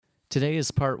Today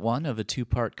is part one of a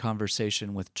two-part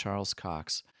conversation with Charles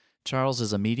Cox. Charles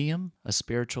is a medium, a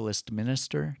spiritualist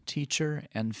minister, teacher,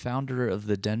 and founder of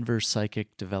the Denver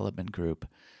Psychic Development Group.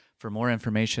 For more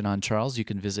information on Charles, you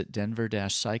can visit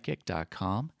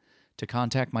denver-psychic.com. To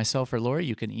contact myself or Laurie,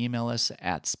 you can email us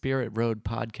at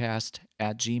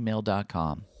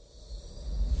spiritroadpodcast@gmail.com.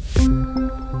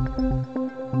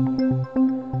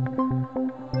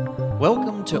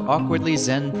 Welcome to Awkwardly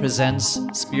Zen Presents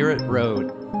Spirit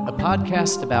Road, a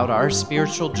podcast about our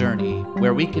spiritual journey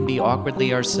where we can be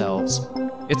awkwardly ourselves.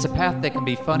 It's a path that can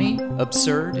be funny,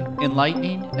 absurd,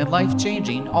 enlightening, and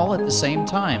life-changing all at the same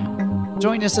time.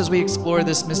 Join us as we explore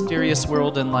this mysterious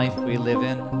world and life we live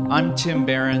in. I'm Tim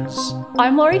Behrens.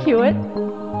 I'm Laurie Hewitt.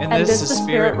 And this is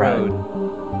Spirit Road.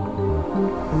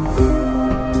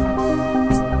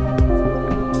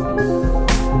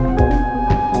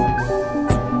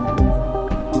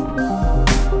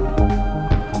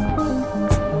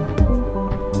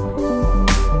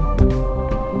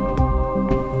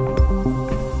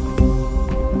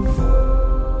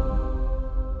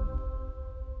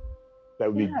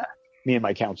 That would be me and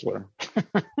my counselor.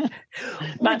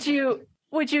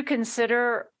 Would you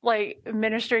consider like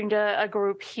ministering to a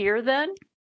group here then?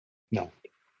 No.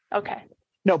 Okay.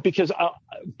 No, because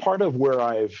part of where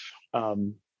I've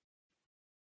grown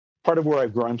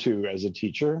to as a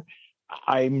teacher,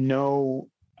 I know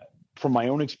from my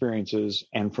own experiences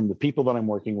and from the people that I'm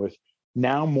working with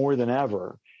now more than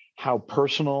ever how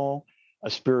personal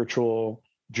a spiritual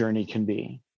journey can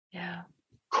be. Yeah.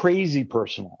 Crazy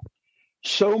personal.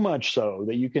 So much so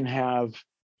that you can have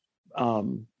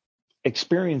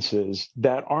experiences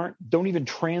that don't even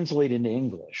translate into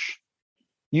English.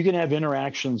 You can have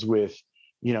interactions with,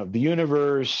 the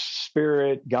universe,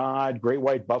 spirit, God, great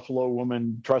white buffalo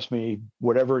woman, trust me,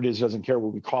 whatever it is, doesn't care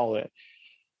what we call it,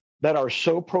 that are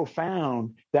so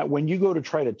profound that when you go to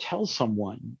try to tell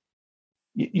someone,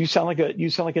 you sound like a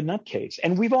nutcase.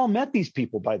 And we've all met these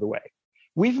people, by the way.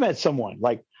 We've met someone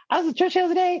like, I was at church the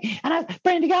other day, and I was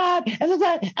praying to God,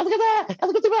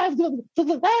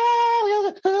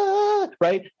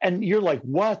 right? And you're like,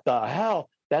 what the hell?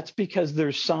 That's because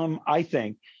there's some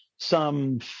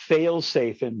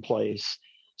fail-safe in place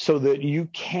so that you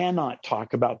cannot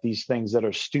talk about these things that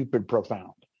are stupid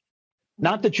profound.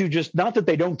 Not that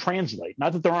they don't translate,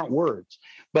 not that there aren't words,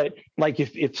 but like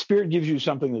if Spirit gives you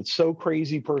something that's so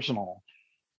crazy personal,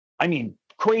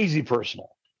 crazy personal,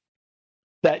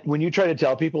 that when you try to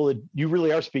tell people that you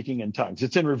really are speaking in tongues,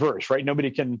 it's in reverse, right?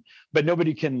 Nobody can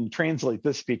translate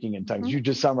this speaking in tongues. Mm-hmm. You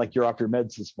just sound like you're off your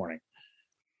meds this morning.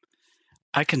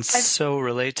 I can so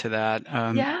relate to that.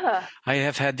 Yeah. I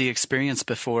have had the experience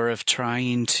before of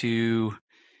trying to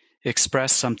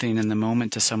express something in the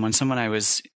moment to someone I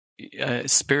was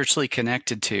spiritually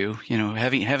connected to,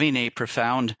 having a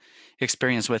profound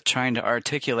experience with, trying to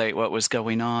articulate what was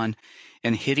going on,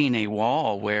 and hitting a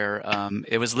wall where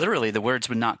it was literally the words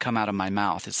would not come out of my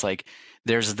mouth. It's like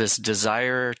there's this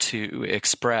desire to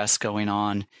express going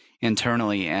on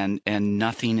internally, and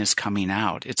nothing is coming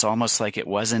out. It's almost like it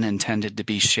wasn't intended to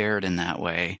be shared in that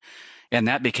way. And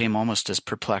that became almost as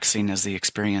perplexing as the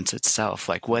experience itself.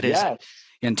 Like, what is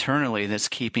internally that's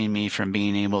keeping me from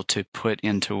being able to put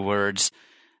into words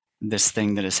this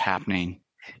thing that is happening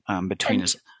between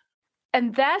us?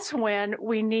 And that's when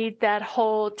we need that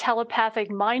whole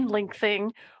telepathic mind link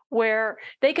thing where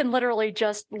they can literally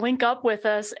just link up with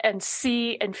us and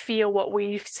see and feel what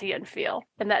we see and feel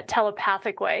in that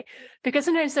telepathic way. Because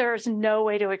sometimes there's no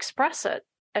way to express it,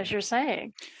 as you're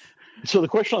saying. So the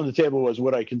question on the table was,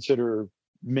 would I consider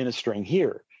ministering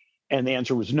here? And the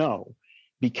answer was no,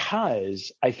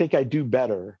 because I think I do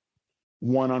better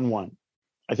one-on-one.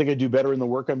 I think I do better in the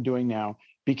work I'm doing now.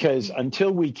 Because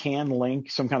until we can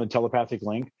link some kind of telepathic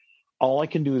link, all I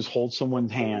can do is hold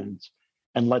someone's hands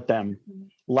and let them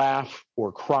laugh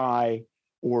or cry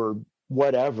or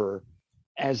whatever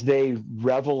as they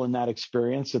revel in that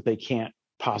experience that they can't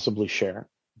possibly share.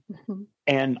 Mm-hmm.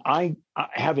 And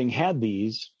having had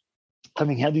these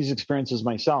experiences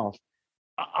myself,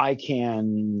 I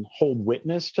can hold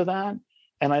witness to that.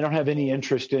 And I don't have any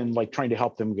interest in like trying to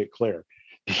help them get clear.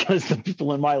 Because the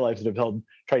people in my life that have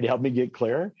tried to help me get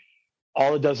clear,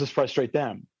 all it does is frustrate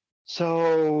them.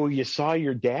 So you saw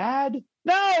your dad?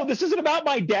 No, this isn't about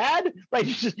my dad, right?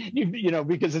 It's just,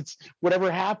 because it's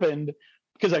whatever happened,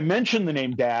 because I mentioned the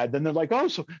name dad, then they're like, oh,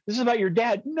 so this is about your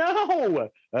dad. No,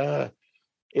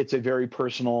 it's a very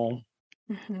personal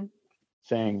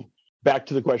thing. Back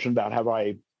to the question about have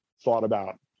I thought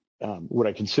about, would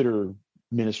I consider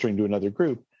ministering to another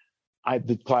group?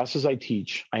 The classes I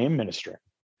teach, I am ministering.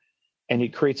 And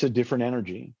it creates a different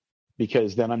energy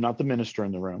because then I'm not the minister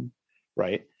in the room,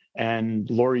 right? And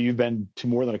Laurie, you've been to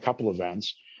more than a couple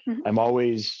events. Mm-hmm. I'm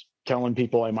always telling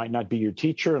people I might not be your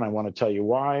teacher, and I want to tell you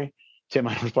why. Tim,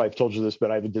 I don't know if I've told you this,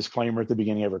 but I have a disclaimer at the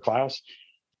beginning of every class.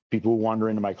 People who wander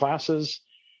into my classes,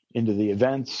 into the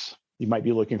events, you might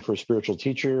be looking for a spiritual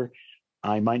teacher.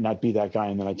 I might not be that guy,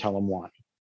 and then I tell them why.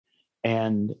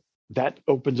 And that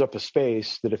opens up a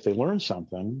space that if they learn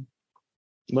something,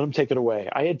 let them take it away.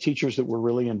 I had teachers that were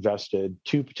really invested,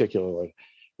 two particularly,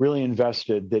 really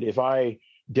invested that if I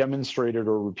demonstrated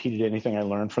or repeated anything I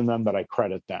learned from them, that I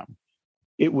credit them.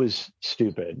 It was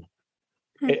stupid.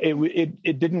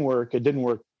 It didn't work. It didn't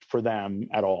work for them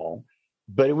at all,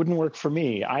 but it wouldn't work for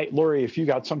me. Laurie, if you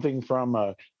got something from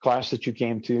a class that you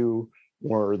came to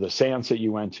or the seance that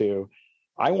you went to,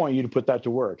 I want you to put that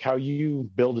to work. How you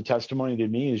build a testimony to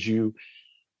me is you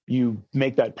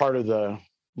make that part of the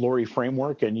Laurie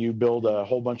framework, and you build a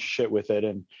whole bunch of shit with it.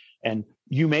 And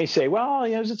you may say, well,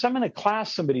 I'm in a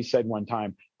class somebody said one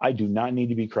time. I do not need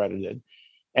to be credited.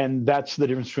 And that's the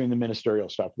difference between the ministerial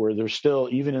stuff, where there's still,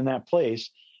 even in that place,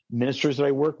 ministers that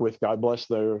I work with, God bless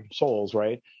their souls,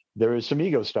 right? There is some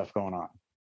ego stuff going on.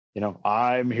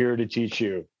 I'm here to teach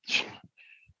you.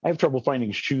 I have trouble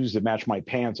finding shoes that match my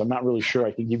pants. I'm not really sure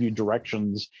I can give you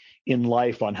directions in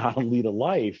life on how to lead a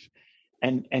life.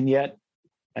 And yet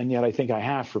I think I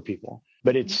have for people.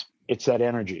 But it's that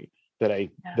energy that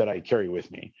I carry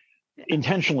with me,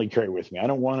 intentionally carry with me. I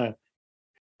don't want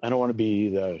to be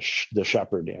the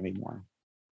shepherd anymore.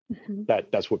 Mm-hmm.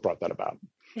 That's what brought that about.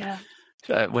 Yeah.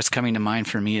 What's coming to mind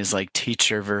for me is like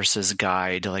teacher versus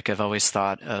guide. Like I've always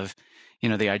thought of,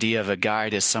 the idea of a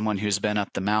guide as someone who's been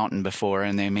up the mountain before,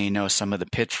 and they may know some of the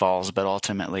pitfalls, but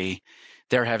ultimately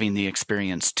they're having the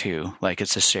experience too. Like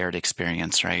it's a shared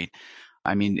experience, right?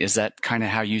 I mean, is that kind of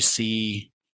how you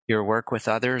see your work with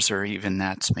others, or even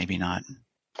that's maybe not?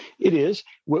 It is.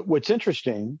 What's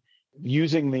interesting,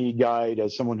 using the guide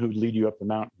as someone who'd lead you up the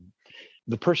mountain,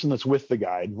 the person that's with the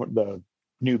guide, the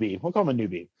newbie, we'll call him a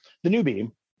newbie. The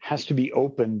newbie has to be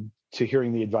open to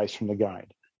hearing the advice from the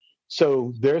guide.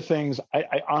 So there are things,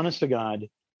 I honest to God,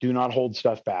 do not hold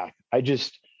stuff back.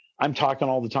 I'm talking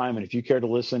all the time. And if you care to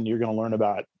listen, you're going to learn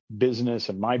about business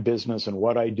and my business and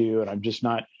what I do. And I'm just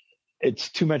not, it's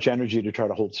too much energy to try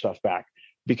to hold stuff back,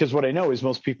 because what I know is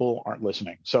most people aren't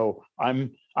listening. So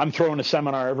I'm throwing a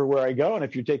seminar everywhere I go. And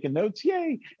if you're taking notes,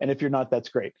 yay. And if you're not, that's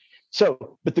great.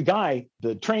 So, but the guy,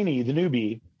 the trainee, the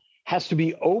newbie has to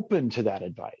be open to that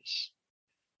advice.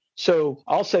 So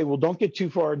I'll say, well, don't get too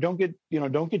far. Don't get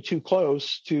too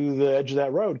close to the edge of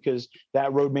that road, because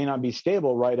that road may not be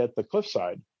stable right at the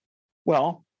cliffside.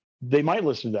 Well, they might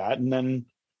listen to that, and then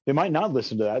they might not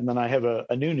listen to that. And then I have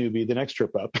a new newbie the next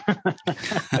trip up,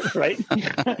 right?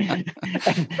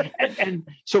 and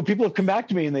so people have come back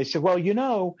to me and they say,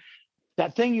 well,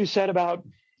 that thing you said about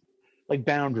like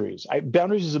boundaries.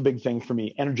 Boundaries is a big thing for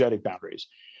me, energetic boundaries,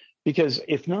 because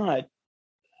if not,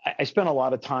 I spent a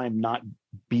lot of time not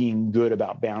being good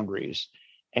about boundaries.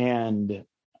 And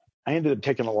I ended up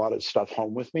taking a lot of stuff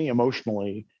home with me,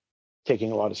 emotionally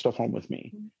taking a lot of stuff home with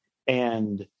me.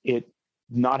 And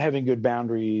not having good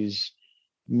boundaries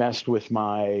messed with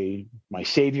my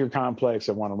savior complex.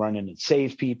 I want to run in and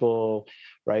save people,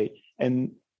 right?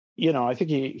 And, I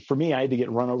think for me, I had to get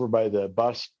run over by the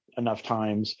bus enough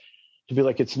times to be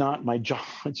like, it's not my job.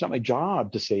 It's not my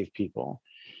job to save people.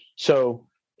 So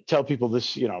tell people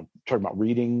this, talking about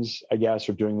readings, I guess,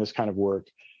 or doing this kind of work.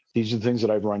 These are the things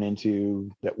that I've run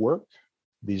into that work.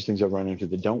 These things I've run into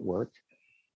that don't work.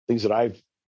 Things that I've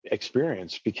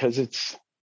experienced, because it's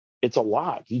a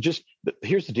lot.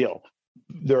 Here's the deal.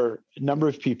 There are a number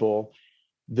of people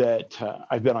that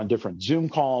I've been on different Zoom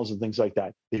calls and things like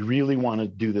that. They really want to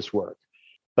do this work,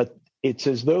 but it's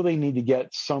as though they need to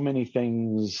get so many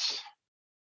things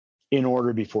in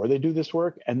order before they do this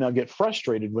work. And they'll get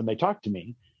frustrated when they talk to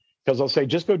me, because I'll say,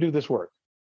 just go do this work,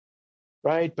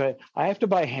 right? But I have to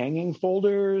buy hanging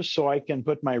folders so I can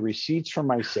put my receipts from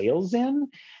my sales in.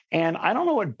 And I don't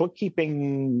know what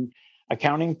bookkeeping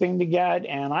accounting thing to get.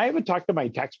 And I haven't talked to my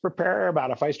tax preparer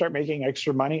about if I start making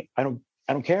extra money. I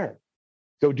don't care.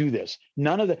 Go do this.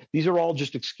 These are all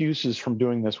just excuses from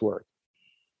doing this work.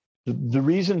 The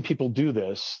reason people do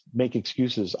this, make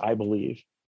excuses, I believe,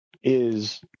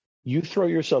 is you throw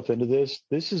yourself into this.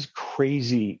 This is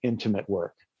crazy intimate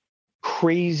work.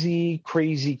 Crazy,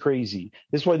 crazy, crazy.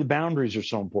 This is why the boundaries are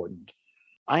so important.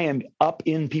 I am up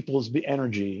in people's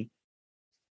energy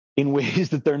in ways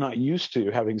that they're not used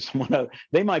to having someone else.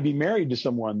 They might be married to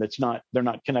someone they're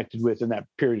not connected with in that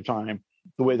period of time,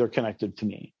 the way they're connected to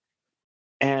me.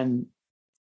 And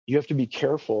you have to be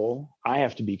careful. I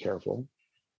have to be careful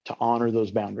to honor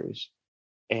those boundaries.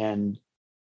 And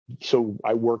so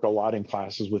I work a lot in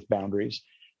classes with boundaries.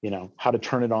 how to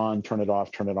turn it on, turn it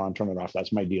off, turn it on, turn it off.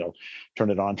 That's my deal. Turn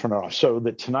it on, turn it off. So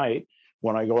that tonight,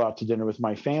 when I go out to dinner with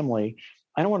my family,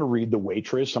 I don't want to read the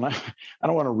waitress, and I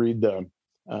don't want to read the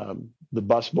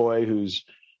busboy who's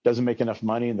doesn't make enough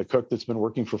money, and the cook that's been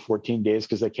working for 14 days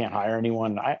because they can't hire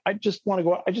anyone. I just want to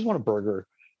go out. I just want a burger.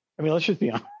 I mean, let's just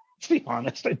be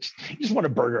honest. I just want a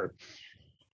burger.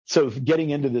 So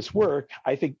getting into this work,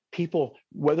 I think people,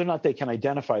 whether or not they can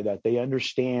identify that, they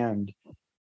understand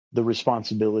the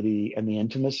responsibility and the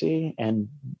intimacy, and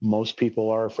most people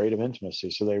are afraid of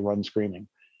intimacy, so they run screaming.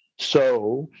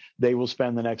 So they will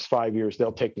spend the next 5 years,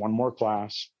 they'll take one more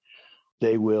class,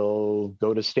 they will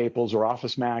go to Staples or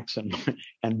Office Max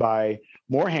and buy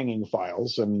more hanging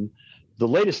files and the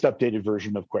latest updated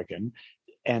version of Quicken,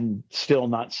 and still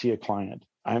not see a client.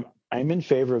 I'm in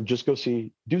favor of just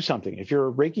do something. If you're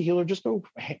a Reiki healer, just go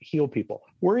heal people.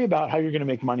 Worry about how you're going to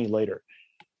make money later.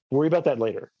 Worry about that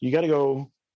later. You got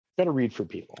to read for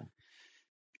people.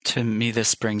 To me,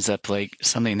 this brings up like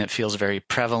something that feels very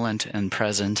prevalent and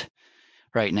present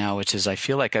right now, which is I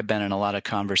feel like I've been in a lot of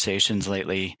conversations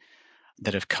lately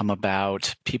that have come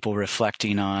about, people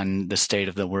reflecting on the state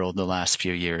of the world the last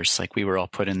few years. Like we were all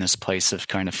put in this place of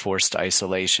kind of forced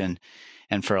isolation.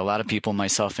 And for a lot of people,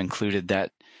 myself included,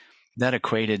 that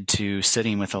equated to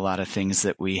sitting with a lot of things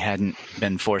that we hadn't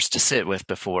been forced to sit with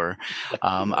before.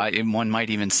 One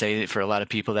might even say that for a lot of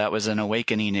people, that was an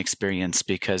awakening experience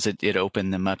because it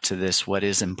opened them up to this, what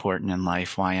is important in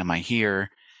life? Why am I here?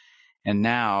 And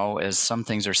now, as some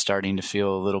things are starting to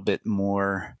feel a little bit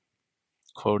more,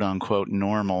 quote unquote,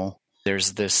 normal,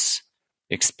 there's this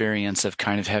experience of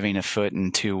kind of having a foot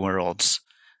in two worlds.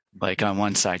 Like on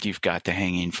one side, you've got the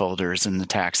hanging folders and the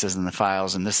taxes and the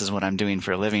files, and this is what I'm doing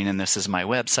for a living, and this is my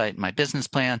website, my business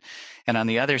plan. And on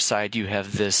the other side, you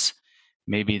have this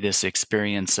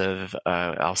experience of,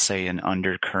 I'll say, an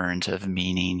undercurrent of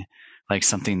meaning, like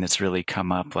something that's really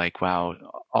come up, like, wow,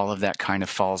 all of that kind of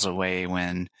falls away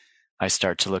when I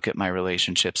start to look at my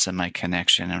relationships and my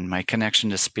connection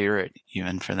to spirit,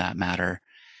 even for that matter.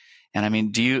 And I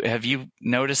mean, have you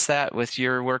noticed that with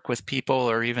your work with people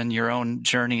or even your own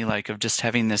journey, like of just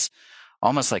having this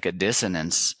almost like a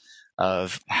dissonance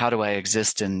of how do I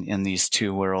exist in these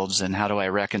two worlds and how do I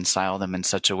reconcile them in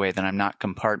such a way that I'm not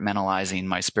compartmentalizing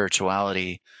my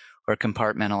spirituality or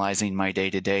compartmentalizing my day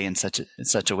to day in such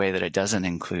a way that it doesn't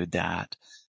include that?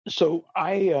 So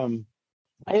I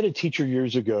had a teacher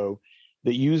years ago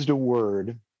that used a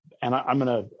word, and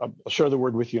I'll share the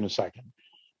word with you in a second,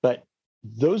 but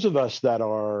those of us that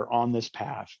are on this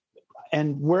path,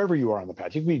 and wherever you are on the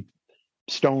path, you can be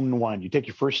stone one, you take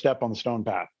your first step on the stone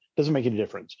path, doesn't make any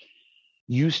difference.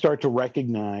 You start to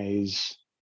recognize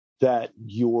that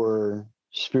your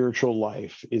spiritual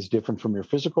life is different from your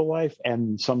physical life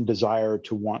and some desire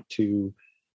to want to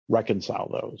reconcile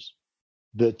those.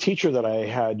 The teacher that I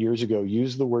had years ago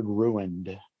used the word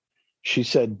ruined. She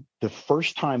said, the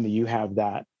first time that you have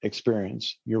that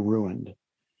experience, you're ruined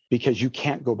because you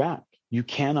can't go back. You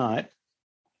cannot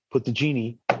put the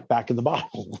genie back in the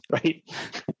bottle, right?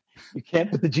 You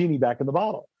can't put the genie back in the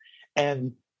bottle.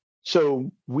 And so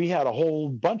we had a whole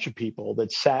bunch of people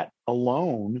that sat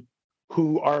alone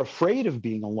who are afraid of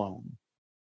being alone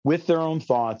with their own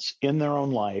thoughts in their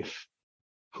own life,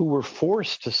 who were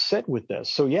forced to sit with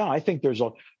this. So yeah, I think there's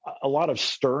a lot of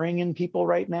stirring in people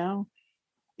right now.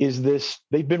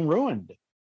 They've been ruined.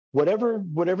 Whatever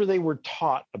they were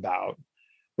taught about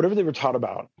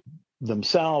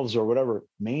themselves or whatever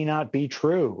may not be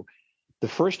true. The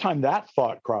first time that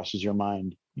thought crosses your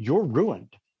mind, you're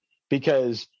ruined,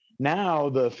 because now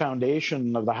the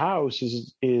foundation of the house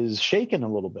is shaken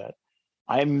a little bit.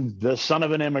 I'm the son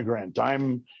of an immigrant.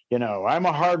 I'm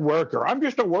a hard worker. I'm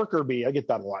just a worker bee. I get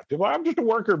that a lot. People, I'm just a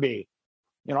worker bee.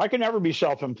 I can never be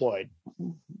self-employed.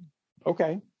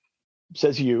 Okay.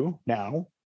 Says you now,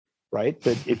 right?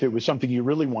 But if it was something you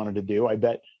really wanted to do, I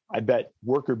bet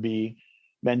worker bee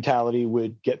mentality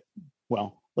would get,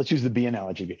 well, let's use the bee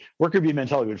analogy. Worker bee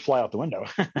mentality would fly out the window.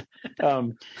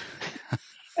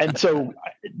 And so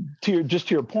to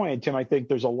your point, Tim, I think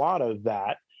there's a lot of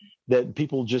that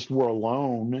people just were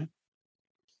alone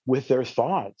with their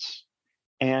thoughts.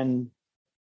 And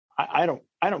I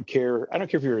don't care. I don't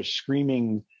care if you're a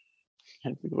screaming, I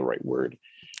can't think of the right word.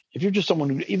 If you're just someone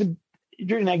who, even if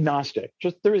you're an agnostic,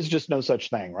 there is just no such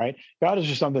thing, right? God is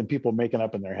just something people making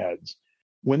up in their heads.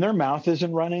 When their mouth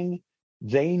isn't running,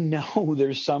 they know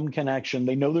there's some connection.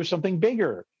 They know there's something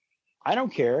bigger. I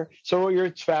don't care. So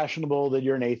it's fashionable that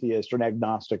you're an atheist or an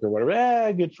agnostic or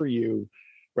whatever. Good for you,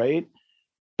 right?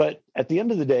 But at the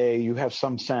end of the day, you have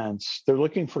some sense. They're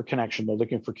looking for connection. They're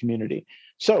looking for community.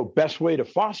 So best way to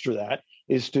foster that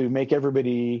is to make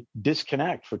everybody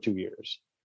disconnect for 2 years.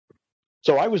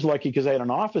 So I was lucky because I had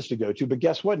an office to go to, but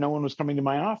guess what? No one was coming to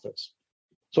my office.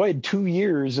 So I had 2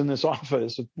 years in this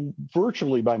office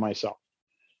virtually by myself.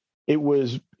 It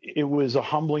was a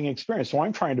humbling experience. So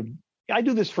I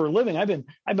do this for a living. I've been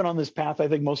on this path, I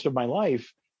think, most of my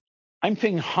life. I'm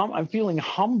feeling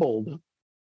humbled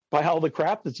by all the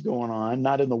crap that's going on,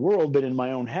 not in the world, but in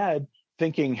my own head,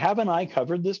 thinking, haven't I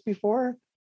covered this before?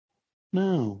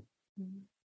 No.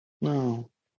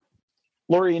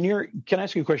 Laurie, can I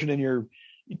ask you a question? In your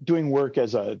doing work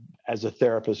as a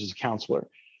therapist, as a counselor,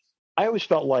 I always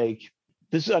felt like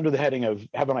this is under the heading of,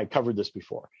 haven't I covered this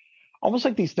before? Almost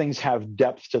like these things have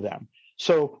depth to them.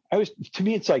 So to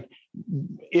me, it's like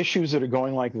issues that are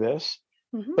going like this,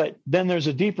 but then there's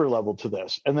a deeper level to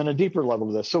this, and then a deeper level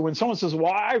to this. So when someone says,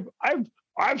 well,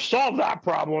 I've solved that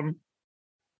problem.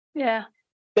 Yeah.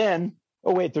 Then,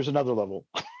 oh wait, there's another level,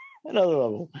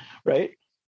 right?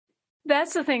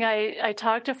 That's the thing I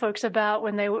talk to folks about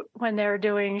when they're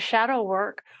doing shadow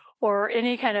work or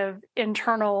any kind of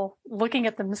internal looking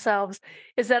at themselves,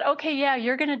 is that, okay, yeah,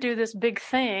 you're going to do this big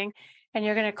thing and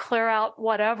you're going to clear out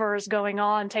whatever is going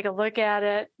on, take a look at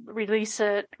it, release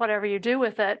it, whatever you do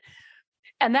with it.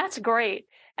 And that's great.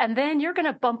 And then you're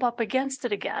going to bump up against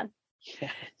it again.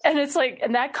 Yes. And it's like,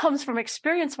 and that comes from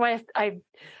experience. Why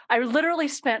I literally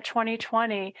spent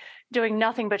 2020 doing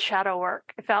nothing but shadow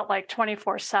work. It felt like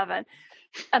 24/7.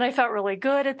 And I felt really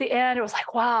good at the end. It was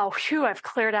like, wow, phew, I've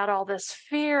cleared out all this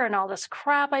fear and all this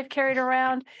crap I've carried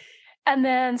around. And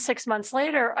then 6 months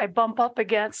later, I bump up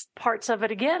against parts of it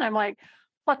again. I'm like,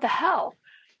 what the hell?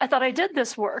 I thought I did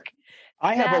this work.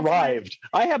 I have arrived.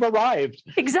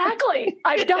 Exactly.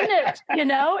 I've done it,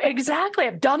 exactly.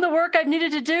 I've done the work I've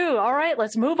needed to do. All right,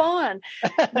 let's move on.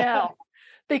 No,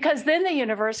 because then the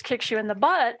universe kicks you in the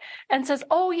butt and says,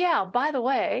 oh yeah, by the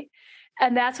way.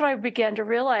 And that's what I began to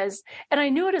realize. And I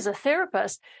knew it as a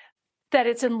therapist that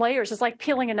it's in layers. It's like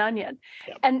peeling an onion.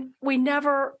 Yep. And we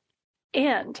never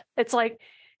end. It's like,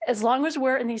 as long as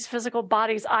we're in these physical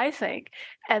bodies, I think,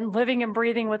 and living and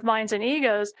breathing with minds and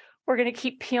egos, we're going to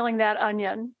keep peeling that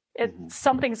onion.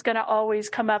 Something's going to always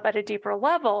come up at a deeper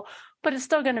level, but it's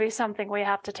still going to be something we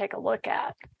have to take a look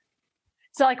at.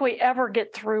 It's not like we ever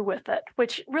get through with it,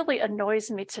 which really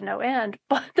annoys me to no end,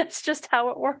 but that's just how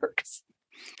it works.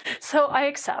 So I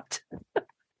accept.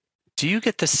 Do you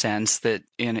get the sense that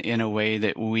in a way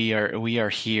that we are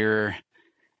here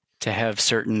to have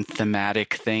certain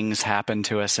thematic things happen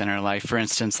to us in our life? For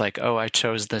instance, like, oh, I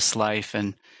chose this life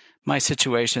and my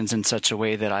situation's in such a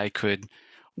way that I could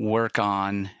work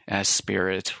on as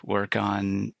spirit, work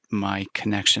on my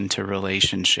connection to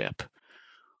relationship,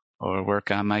 or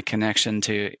work on my connection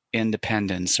to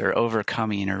independence or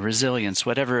overcoming or resilience,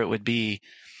 whatever it would be.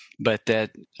 But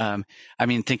that,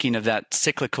 thinking of that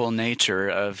cyclical nature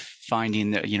of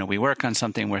finding that, we work on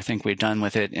something, we think we're done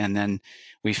with it, and then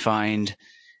we find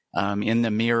in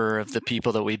the mirror of the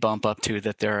people that we bump up to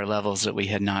that there are levels that we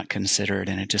had not considered,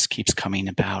 and it just keeps coming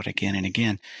about again and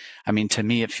again. To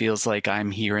me, it feels like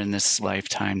I'm here in this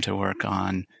lifetime to work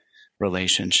on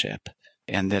relationship,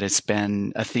 and that it's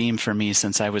been a theme for me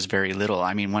since I was very little.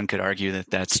 One could argue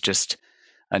that that's just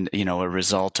a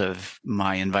result of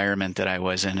my environment that I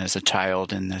was in as a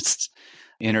child, and that's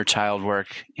inner child work,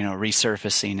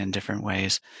 resurfacing in different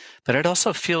ways. But it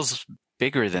also feels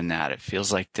bigger than that. It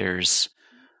feels like there's,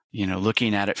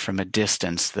 looking at it from a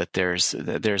distance, that there's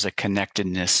a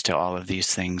connectedness to all of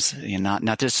these things,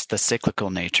 not just the cyclical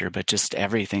nature, but just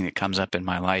everything that comes up in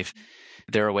my life.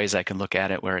 There are ways I can look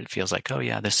at it where it feels like, oh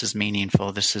yeah, this is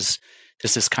meaningful. This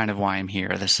is kind of why I'm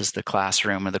here. This is the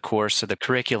classroom or the course or the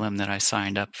curriculum that I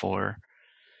signed up for.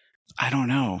 I don't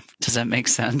know. Does that make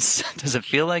sense? Does it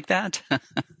feel like that?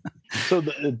 So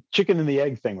the chicken and the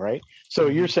egg thing, right? So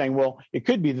you're saying, well, it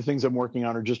could be the things I'm working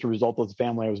on are just a result of the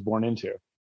family I was born into.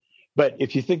 But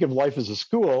if you think of life as a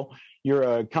school, you're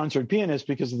a concert pianist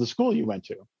because of the school you went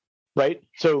to, right?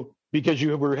 So because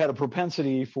you had a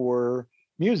propensity for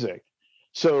music.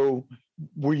 So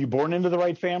were you born into the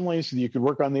right family so that you could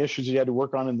work on the issues you had to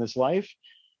work on in this life?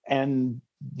 And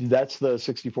that's the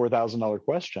 $64,000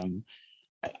 question.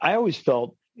 I always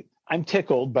felt, I'm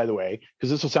tickled, by the way, because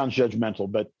this will sound judgmental,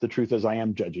 but the truth is I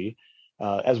am judgy,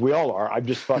 as we all are. I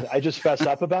just fess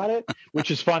up about it,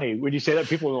 which is funny. When you say that,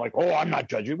 people are like, oh, I'm not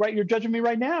judging. Right, you're judging me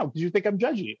right now because you think I'm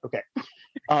judgy. Okay.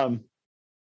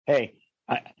 Hey,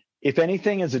 if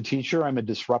anything, as a teacher, I'm a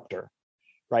disruptor,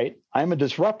 right? I'm a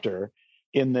disruptor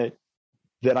in that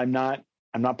I'm not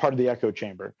part of the echo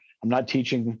chamber. I'm not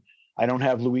teaching. I don't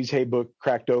have Louise Hay book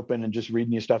cracked open and just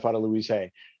reading you stuff out of Louise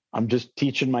Hay. I'm just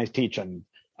teaching my teaching.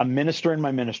 I'm ministering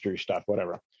my ministry stuff,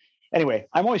 whatever. Anyway,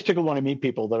 I'm always tickled when I meet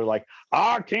people that are like,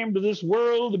 I came to this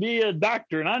world to be a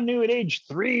doctor, and I knew at age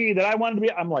 3 that I wanted to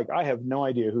be. I'm like, I have no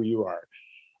idea who you are.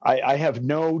 I have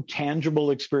no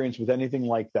tangible experience with anything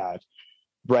like that,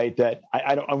 right? That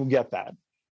I don't get that.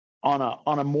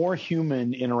 On a more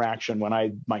human interaction,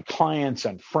 when my clients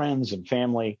and friends and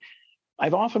family,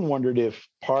 I've often wondered if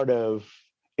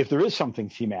there is something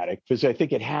thematic, because I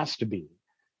think it has to be.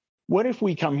 What if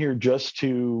we come here just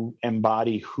to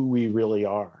embody who we really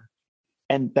are?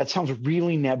 And that sounds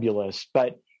really nebulous,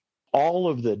 but all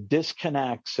of the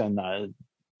disconnects and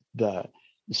the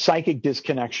psychic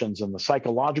disconnections and the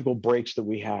psychological breaks that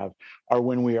we have are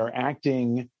when we are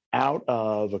acting out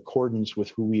of accordance with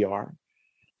who we are.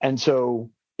 And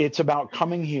so it's about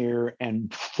coming here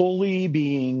and fully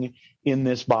being in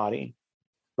this body,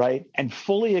 right? And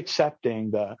fully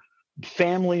accepting the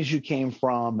families you came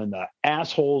from and the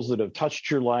assholes that have touched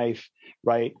your life,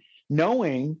 right?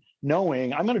 Knowing,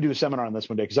 I'm going to do a seminar on this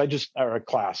one day or a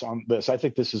class on this. I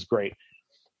think this is great.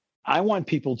 I want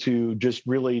people to just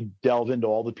really delve into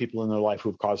all the people in their life who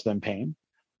have caused them pain.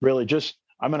 Really,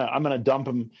 I'm going to dump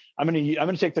them. I'm going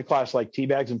to take the class like tea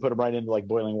bags and put them right into like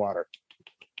boiling water,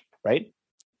 right?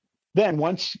 Then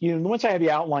once I have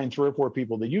you outline 3 or 4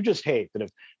 people that you just hate, that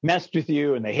have messed with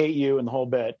you and they hate you and the whole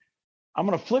bit, I'm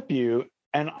going to flip you,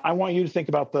 and I want you to think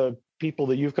about the people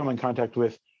that you've come in contact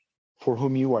with for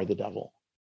whom you are the devil.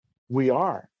 We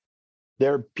are.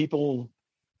 There are people,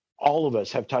 all of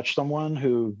us have touched someone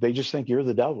who they just think you're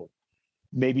the devil.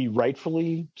 Maybe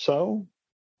rightfully so,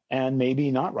 and maybe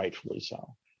not rightfully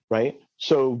so, right?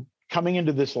 So coming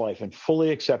into this life and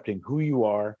fully accepting who you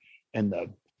are and the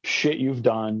shit you've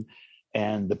done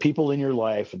and the people in your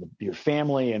life and your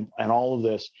family and all of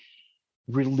this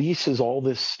releases all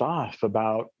this stuff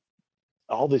about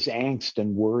all this angst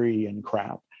and worry and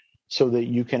crap, so that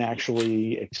you can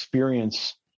actually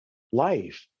experience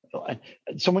life.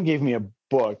 Someone gave me a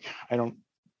book, I don't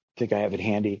think I have it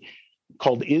handy,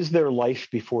 called Is There Life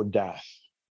Before Death?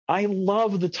 I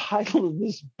love the title of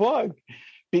this book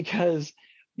because,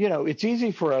 it's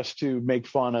easy for us to make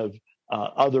fun of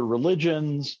other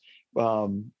religions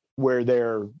where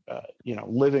they're,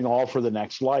 living all for the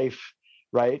next life,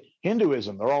 right?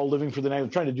 Hinduism, they're all living for the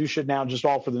next, trying to do shit now just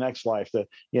all for the next life, so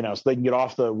they can get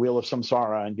off the wheel of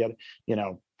samsara and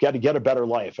get a better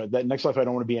life. That next life, I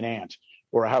don't want to be an aunt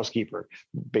or a housekeeper,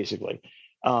 basically.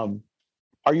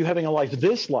 Are you having a life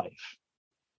this life?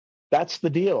 That's the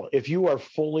deal. If you are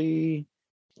fully,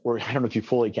 or I don't know if you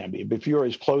fully can be, but if you're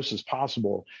as close as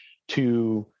possible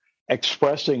to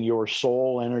expressing your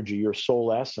soul energy, your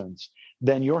soul essence,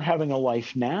 then you're having a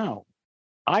life now.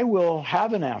 I will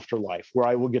have an afterlife where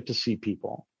I will get to see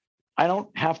people. I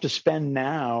don't have to spend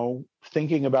now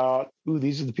thinking about,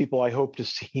 these are the people I hope to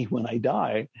see when I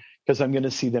die, because I'm going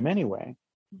to see them anyway.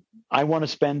 I want to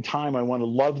spend time. I want to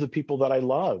love the people that I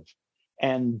love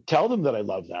and tell them that I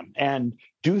love them and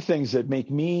do things that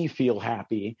make me feel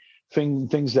happy,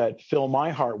 things that fill my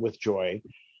heart with joy,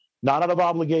 not out of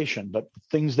obligation, but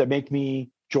things that make me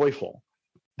joyful.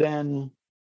 Then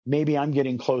maybe I'm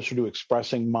getting closer to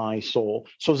expressing my soul.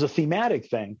 So as a thematic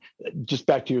thing, just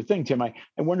back to your thing, Tim, I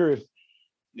wonder if,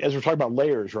 as we're talking about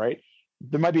layers, right,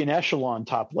 there might be an echelon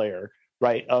top layer,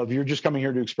 right, of you're just coming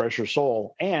here to express your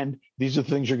soul, and these are the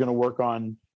things you're going to work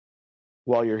on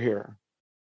while you're here.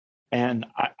 And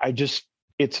I just,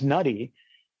 it's nutty.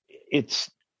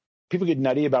 People get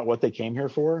nutty about what they came here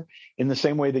for in the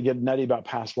same way they get nutty about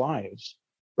past lives,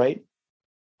 right?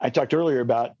 I talked earlier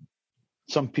about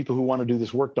some people who want to do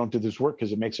this work don't do this work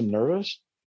because it makes them nervous.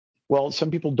 Well, some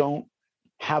people don't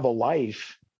have a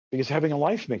life because having a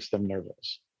life makes them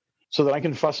nervous. So that I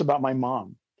can fuss about my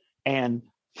mom and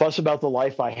fuss about the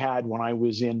life I had when I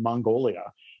was in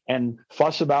Mongolia and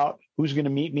fuss about who's going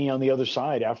to meet me on the other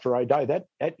side after I die.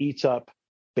 That eats up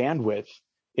bandwidth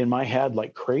in my head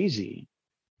like crazy.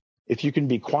 If you can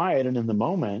be quiet and in the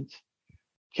moment,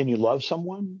 can you love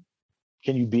someone?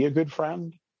 Can you be a good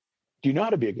friend? Do you know how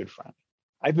to be a good friend?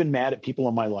 I've been mad at people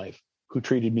in my life who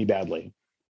treated me badly.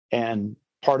 And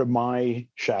part of my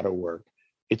shadow work,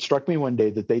 it struck me one day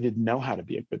that they didn't know how to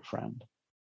be a good friend.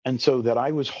 And so that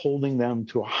I was holding them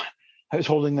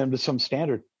to some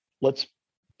standard. Let's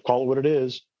call it what it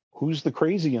is. Who's the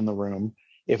crazy in the room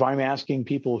if I'm asking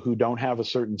people who don't have a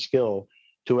certain skill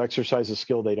to exercise a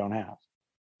skill they don't have?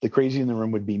 The crazy in the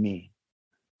room would be me.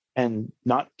 And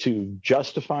not to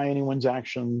justify anyone's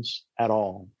actions at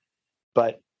all,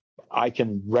 but I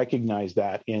can recognize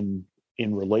that in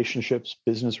relationships,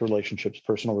 business relationships,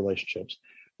 personal relationships,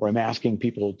 where I'm asking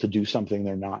people to do something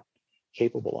they're not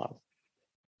capable of.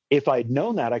 If I'd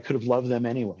known that, I could have loved them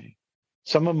anyway.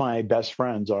 Some of my best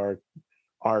friends are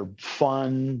are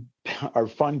fun,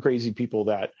 crazy people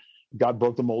that God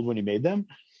broke the mold when he made them.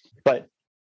 But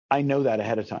I know that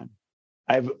ahead of time.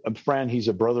 I have a friend, he's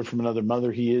a brother from another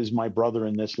mother. He is my brother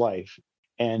in this life.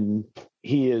 And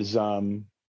he is,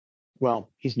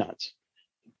 he's nuts.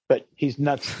 But he's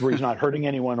nuts where he's not hurting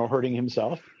anyone or hurting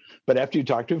himself. But after you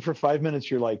talk to him for 5 minutes,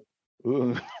 you're like,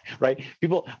 ooh, right?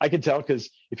 People, I can tell, because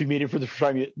if you meet him for the first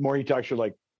time, the more he talks, you're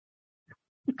like,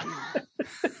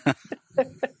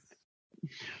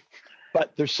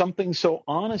 but there's something so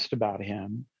honest about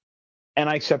him, and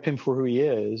I accept him for who he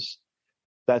is.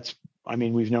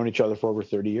 We've known each other for over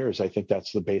 30 years. I think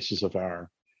that's the basis of our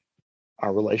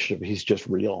relationship. He's just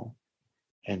real,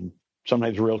 and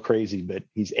sometimes real crazy, but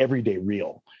he's everyday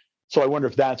real. So I wonder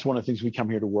if that's one of the things we come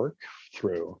here to work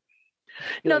through.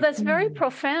 No, that's very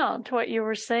profound, what you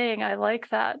were saying. I like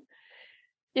that.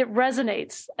 It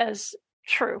resonates as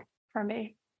true for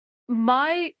me.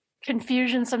 My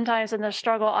confusion sometimes in the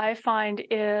struggle I find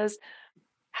is,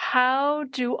 how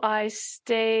do I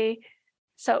stay?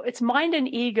 So it's mind and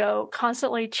ego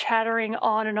constantly chattering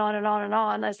on and on and on and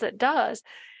on, as it does.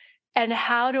 And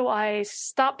how do I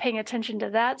stop paying attention to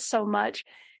that so much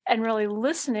and really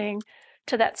listening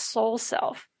to that soul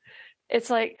self? It's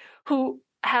like, who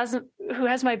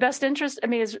has my best interest?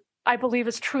 I believe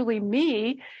is truly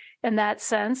me in that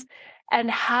sense. And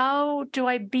how do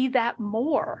I be that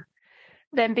more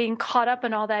than being caught up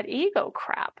in all that ego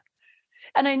crap?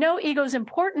 And I know ego is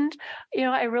important.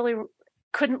 I really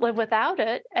couldn't live without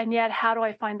it. And yet, how do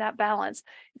I find that balance?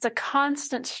 It's a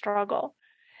constant struggle.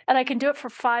 And I can do it for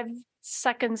 5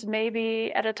 seconds,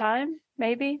 maybe at a time,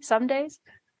 maybe some days.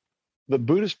 The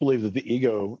Buddhists believe that the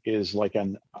ego is like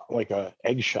a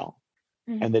eggshell,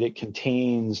 mm-hmm. and that it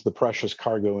contains the precious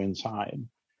cargo inside.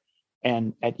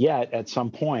 And yet, at some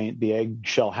point, the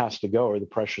eggshell has to go, or the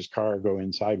precious cargo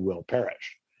inside will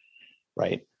perish,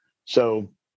 right? So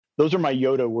those are my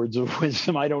Yoda words of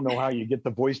wisdom. I don't know how you get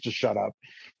the voice to shut up,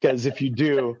 because if you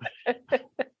do,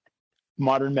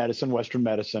 modern medicine, Western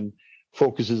medicine,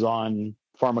 focuses on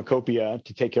pharmacopoeia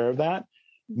to take care of that.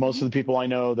 Most of the people I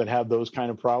know that have those kind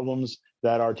of problems,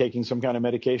 that are taking some kind of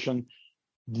medication,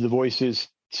 the voice is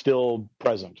still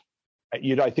present.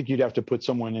 I think you'd have to put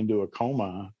someone into a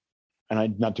coma,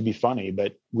 and not to be funny,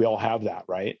 but we all have that,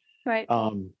 right? Right.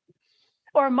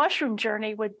 Or a mushroom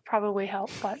journey would probably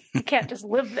help, but you can't just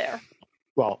live there.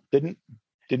 Well, didn't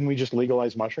we just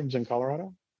legalize mushrooms in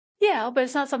Colorado? Yeah, but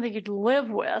it's not something you'd live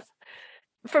with.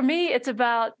 For me, it's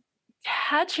about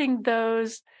catching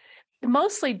those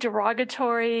mostly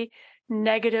derogatory,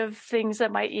 negative things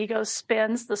that my ego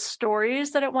spins, the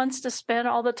stories that it wants to spin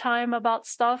all the time about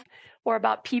stuff or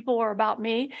about people or about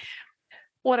me.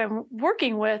 What I'm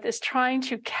working with is trying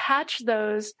to catch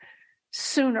those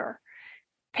sooner,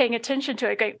 paying attention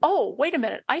to it, going, oh, wait a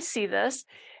minute, I see this.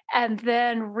 And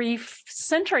then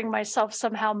recentering myself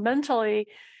somehow mentally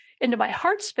into my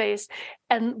heart space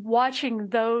and watching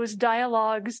those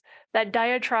dialogues, that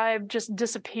diatribe just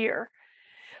disappear.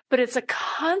 But it's a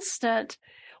constant,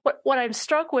 what I'm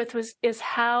struck with is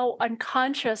how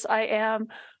unconscious I am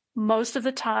most of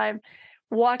the time,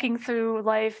 walking through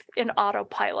life in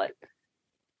autopilot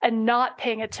and not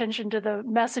paying attention to the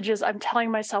messages I'm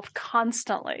telling myself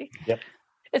constantly. Yep.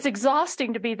 It's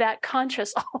exhausting to be that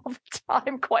conscious all the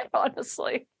time, quite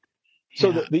honestly.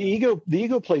 So the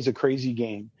ego plays a crazy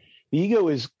game. The ego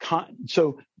is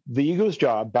so the ego's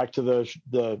job, back to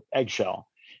the eggshell,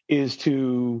 is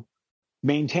to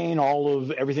maintain all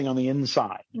of everything on the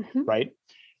inside, mm-hmm. right?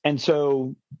 And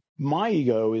so my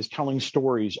ego is telling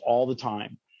stories all the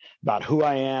time about who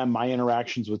I am, my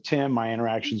interactions with Tim, my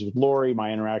interactions with Laurie,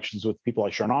 my interactions with people I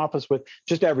share an office with,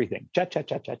 just everything. Chat.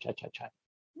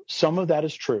 Some of that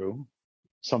is true,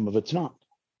 some of it's not.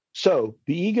 So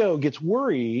the ego gets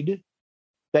worried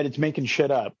that it's making shit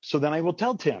up. So then I will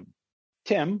tell Tim,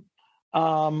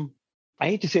 I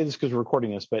hate to say this because we're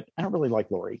recording this, but I don't really like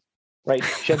Laurie, right?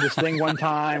 She had this thing one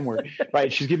time where,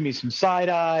 right, she's giving me some side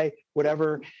eye,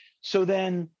 whatever. So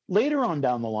then later on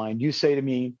down the line, you say to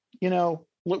me,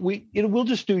 we'll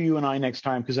just do you and I next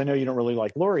time, because I know you don't really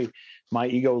like Laurie. My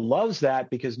ego loves that,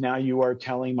 because now you are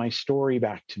telling my story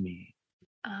back to me.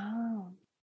 Oh.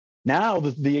 Now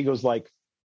the ego's like,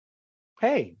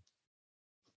 hey,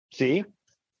 see,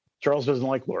 Charles doesn't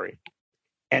like Laurie,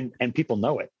 and people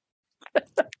know it.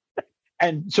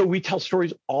 And so we tell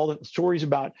stories, stories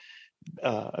about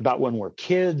when we're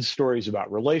kids, stories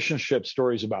about relationships,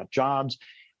 stories about jobs,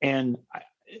 and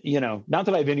not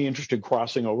that I have any interest in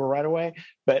crossing over right away,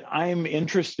 but I'm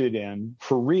interested in,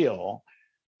 for real,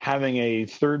 having a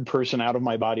third person out of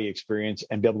my body experience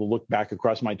and be able to look back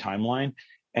across my timeline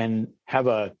and have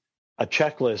a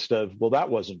checklist of, well, that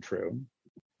wasn't true.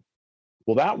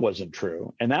 well, that wasn't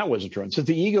true, and that wasn't true. And since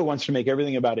the ego wants to make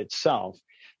everything about itself,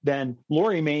 then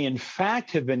Laurie may in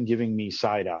fact have been giving me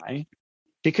side eye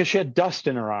because she had dust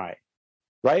in her eye,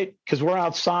 right? Because we're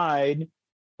outside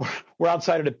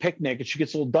at a picnic and she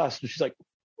gets a little dust and she's like,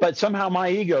 but somehow my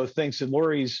ego thinks that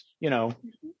Laurie's,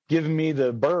 giving me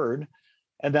the bird.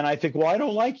 And then I think, well, I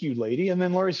don't like you, lady. And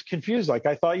then Laurie's confused, like,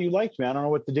 I thought you liked me. I don't know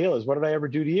what the deal is. What did I ever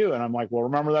do to you? And I'm like, well,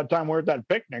 remember that time we were at that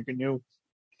picnic and you,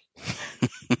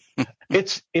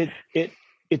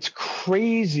 it's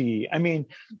crazy. I mean,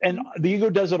 and the ego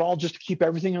does it all just to keep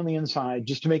everything on the inside,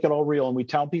 just to make it all real. And we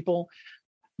tell people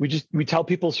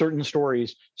certain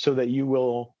stories so that you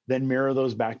will then mirror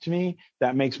those back to me.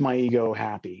 That makes my ego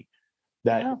happy.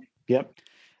 Yep.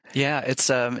 Yeah, it's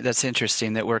that's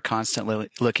interesting that we're constantly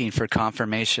looking for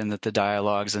confirmation that the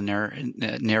dialogues and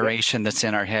narration that's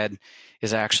in our head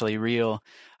is actually real.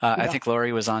 I think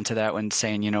Laurie was onto that when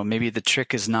saying, maybe the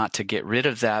trick is not to get rid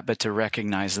of that, but to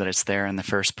recognize that it's there in the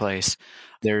first place.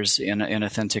 There's in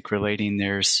authentic relating,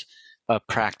 there's a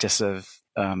practice of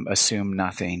assume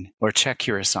nothing, or check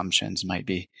your assumptions might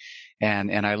be.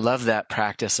 And I love that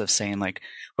practice of saying, like,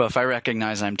 well, if I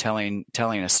recognize I'm telling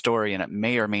a story and it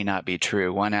may or may not be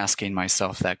true, one, asking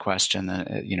myself that question,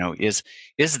 is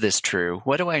this true?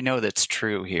 What do I know that's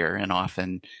true here? And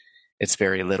often it's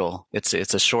very little. It's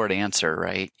a short answer,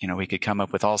 right? We could come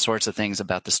up with all sorts of things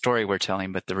about the story we're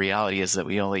telling, but the reality is that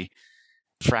we only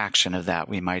fraction of that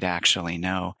we might actually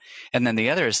know. And then the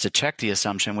other is to check the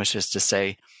assumption, which is to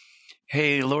say,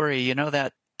 hey, Laurie,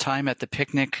 that time at the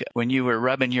picnic when you were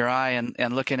rubbing your eye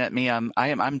and looking at me,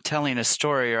 I'm telling a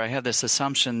story, or I had this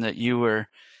assumption that you were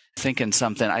thinking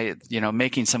something,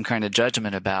 making some kind of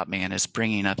judgment about me, and it's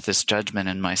bringing up this judgment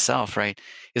in myself, right?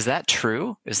 Is that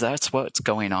true? Is that what's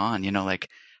going on? Like,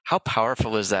 how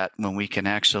powerful is that when we can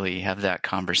actually have that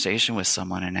conversation with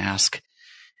someone and ask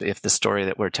if the story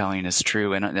that we're telling is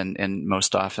true, and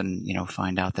most often,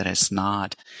 find out that it's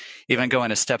not. Even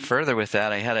going a step further with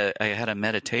that, I had a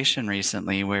meditation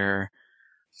recently where,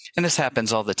 and this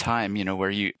happens all the time,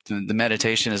 where the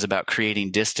meditation is about creating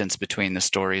distance between the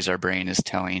stories our brain is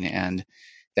telling and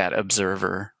that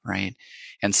observer, right?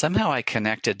 And somehow I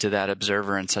connected to that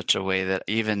observer in such a way that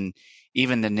even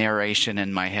the narration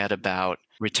in my head about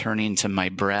returning to my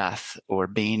breath or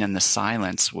being in the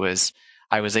silence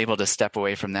I was able to step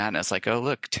away from that. And it's like, oh,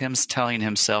 look, Tim's telling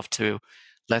himself to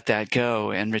let that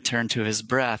go and return to his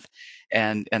breath.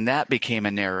 And that became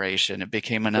a narration. It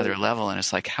became another level. And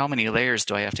it's like, how many layers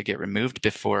do I have to get removed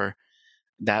before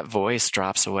that voice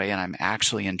drops away and I'm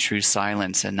actually in true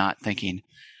silence and not thinking,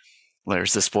 well,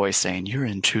 there's this voice saying, you're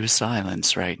in true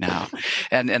silence right now.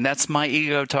 And that's my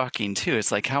ego talking too.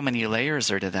 It's like, how many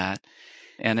layers are to that?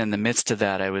 And in the midst of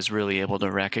that, I was really able to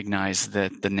recognize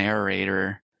that the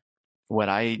narrator, what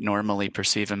I normally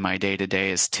perceive in my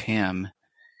day-to-day as Tim,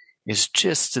 is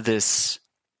just this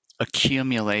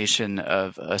accumulation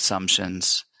of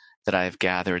assumptions that I've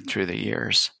gathered through the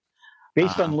years.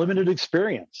 Based on limited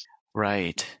experience.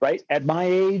 Right. Right. At my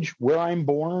age, where I'm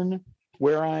born,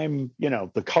 where I'm,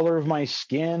 the color of my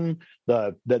skin,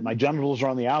 that my genitals are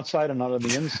on the outside and not on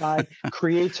the inside,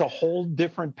 creates a whole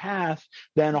different path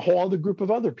than a whole other group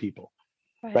of other people.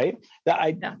 Right.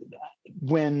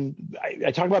 When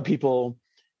I talk about people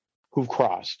who've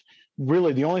crossed,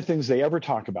 really the only things they ever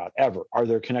talk about ever are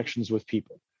their connections with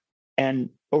people. And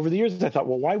over the years, I thought,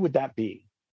 well, why would that be?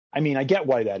 I mean, I get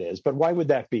why that is, but why would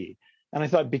that be? And I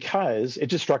thought, because it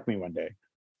just struck me one day,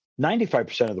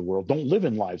 95% of the world don't live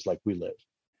in lives like we live.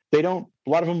 A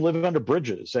lot of them live under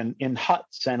bridges and in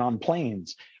huts and on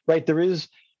planes, right? There is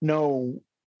no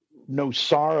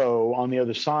sorrow on the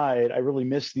other side. I really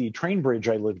miss the train bridge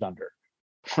I lived under,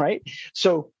 right?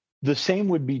 So the same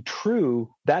would be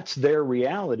true. That's their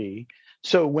reality.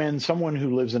 So when someone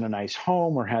who lives in a nice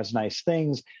home or has nice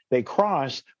things, they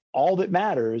cross, all that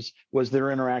matters was their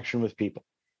interaction with people,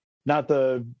 not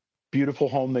the beautiful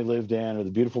home they lived in or the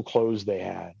beautiful clothes they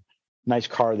had, nice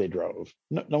car they drove.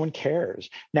 No one cares.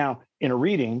 Now, in a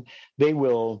reading, they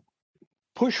will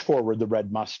push forward the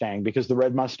red Mustang because the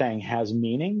red Mustang has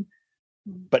meaning,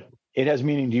 but it has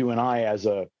meaning to you and I as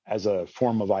a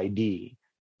form of ID,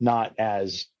 not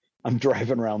as I'm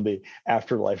driving around the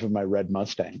afterlife of my red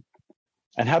Mustang.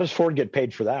 And how does Ford get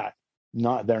paid for that?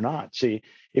 They're not. See,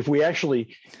 if we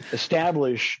actually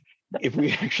establish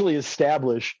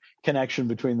connection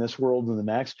between this world and the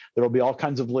next, there'll be all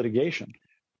kinds of litigation.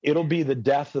 It'll be the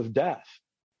death of death.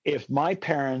 If my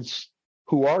parents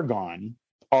who are gone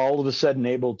are all of a sudden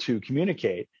able to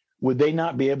communicate, would they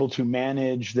not be able to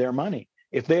manage their money?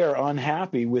 If they are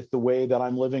unhappy with the way that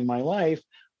I'm living my life,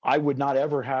 I would not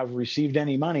ever have received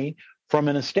any money from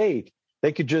an estate.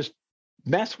 They could just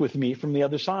mess with me from the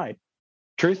other side.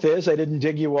 Truth is, I didn't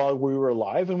dig you while we were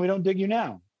alive, and we don't dig you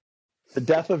now. The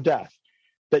death of death.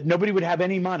 That nobody would have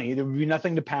any money. There would be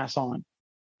nothing to pass on.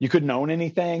 You couldn't own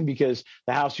anything because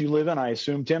the house you live in, I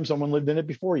assume, Tim, someone lived in it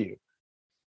before you.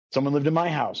 Someone lived in my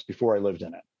house before I lived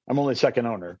in it. I'm only second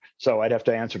owner, so I'd have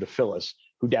to answer to Phyllis,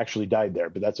 who actually died there,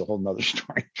 but that's a whole nother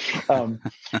story.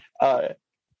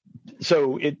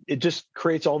 So it just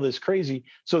creates all this crazy.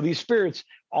 So these spirits,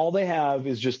 all they have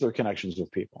is just their connections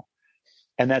with people.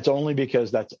 And that's only because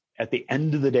that's at the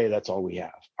end of the day, that's all we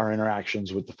have, our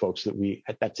interactions with the folks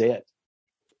that's it.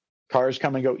 Cars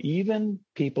come and go, even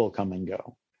people come and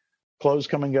go. Clothes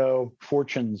come and go,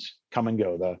 fortunes come and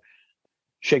go. The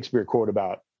Shakespeare quote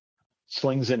about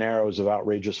slings and arrows of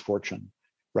outrageous fortune,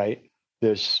 right?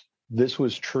 This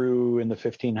was true in the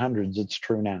 1500s. It's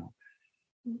true now.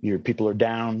 Your people are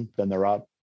down, then they're up,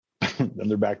 then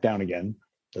they're back down again,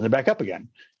 then they're back up again.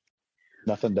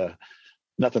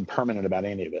 Nothing permanent about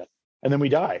any of it. And then we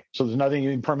die. So there's nothing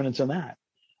even permanence in that.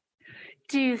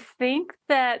 Do you think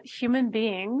that human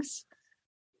beings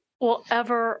will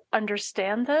ever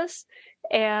understand this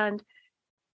and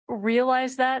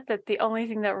realize that the only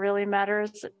thing that really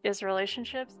matters is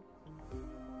relationships?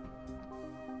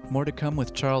 More to come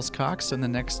with Charles Cox in the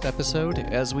next episode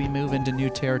as we move into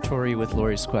new territory with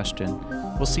Laurie's question.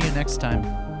 We'll see you next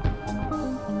time.